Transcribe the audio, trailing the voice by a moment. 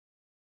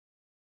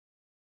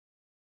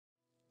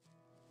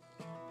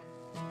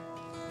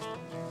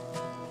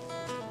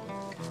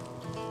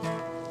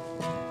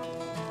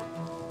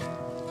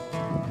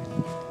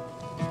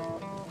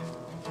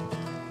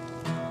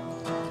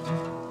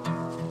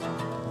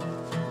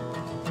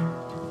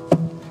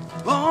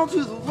Born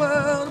to the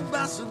world, a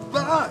bastard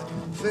boy,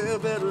 feel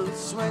better to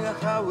swing a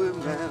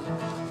highwayman.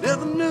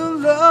 Never knew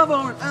love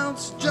or an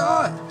ounce of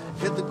joy.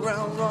 Hit the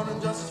ground running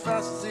just as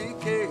fast as he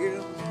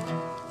can.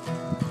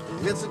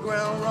 He hits the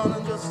ground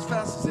running just as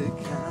fast as he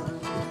can.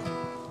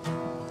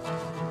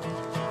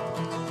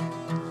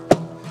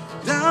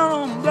 Down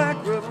on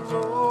Black River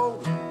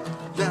Road,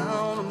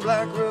 down on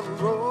Black River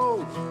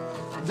Road,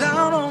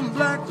 down on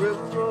Black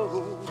River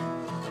Road,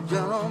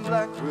 down on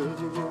Black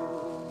River Road.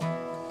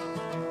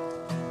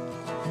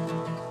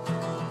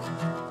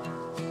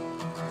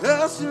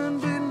 Cursed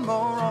and beaten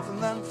more often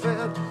than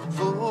fed,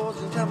 forged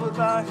and tempered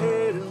by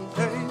hate and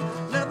pain.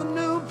 Never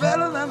knew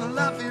better than the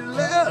life he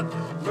led.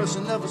 Mercy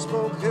never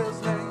spoke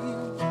his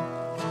name.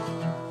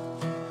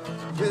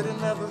 Pity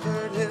never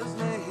heard his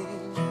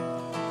name.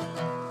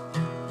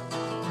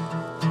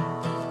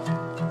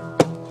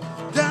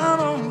 Down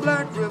on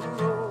Black River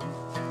Road,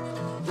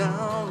 down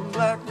on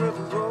Black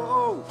River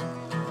Road,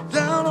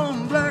 down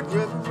on Black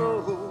River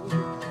Road,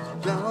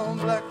 down on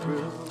Black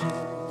River Road.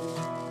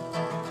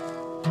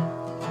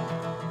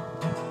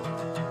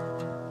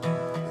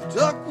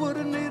 Took what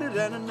he needed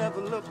and he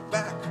never looked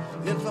back.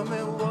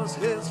 Infamy was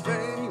his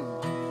fame.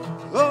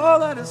 All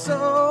that he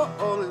saw,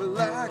 all he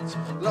lacked.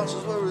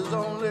 Losses were his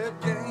only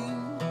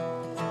gain.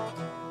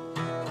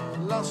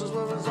 Losses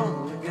were his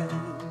only gain.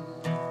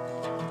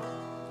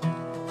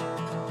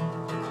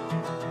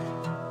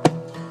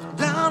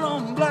 Down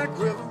on Black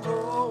River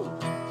Road,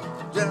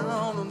 down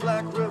on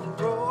Black River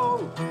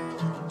Road,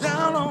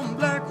 down on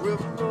Black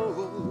River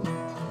Road,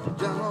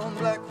 down on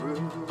Black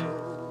River Road.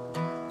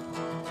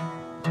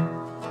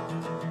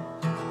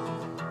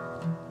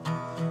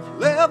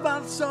 Lived by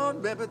the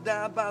sword, baby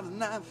died by the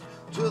knife.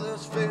 To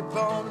this fate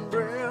born and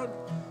bred.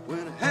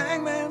 When a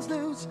hangman's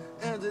noose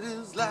ended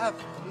his life,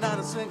 not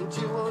a single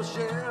tear was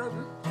shed.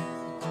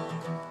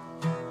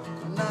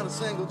 Not a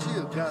single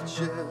tear got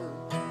shed.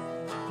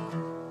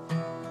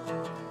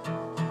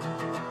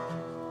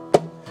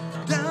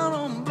 Down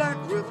on Black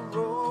River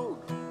Road,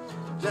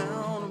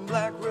 down on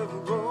Black River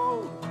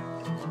Road,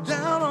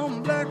 down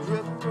on Black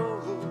River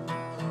Road,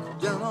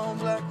 down on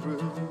Black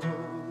River Road.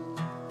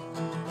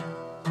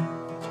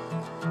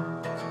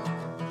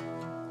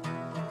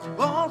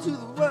 Born to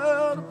the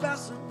world, a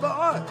bastard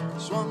boy,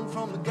 swung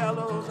from the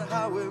gallows, a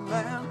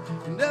highwayman.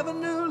 Never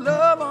knew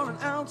love or an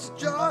ounce of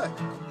joy.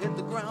 Hit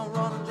the ground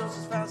running just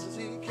as fast as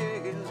he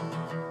can.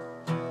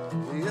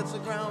 He hits the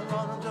ground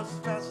running just as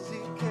fast as he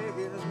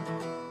can.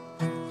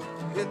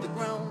 Hit the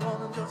ground running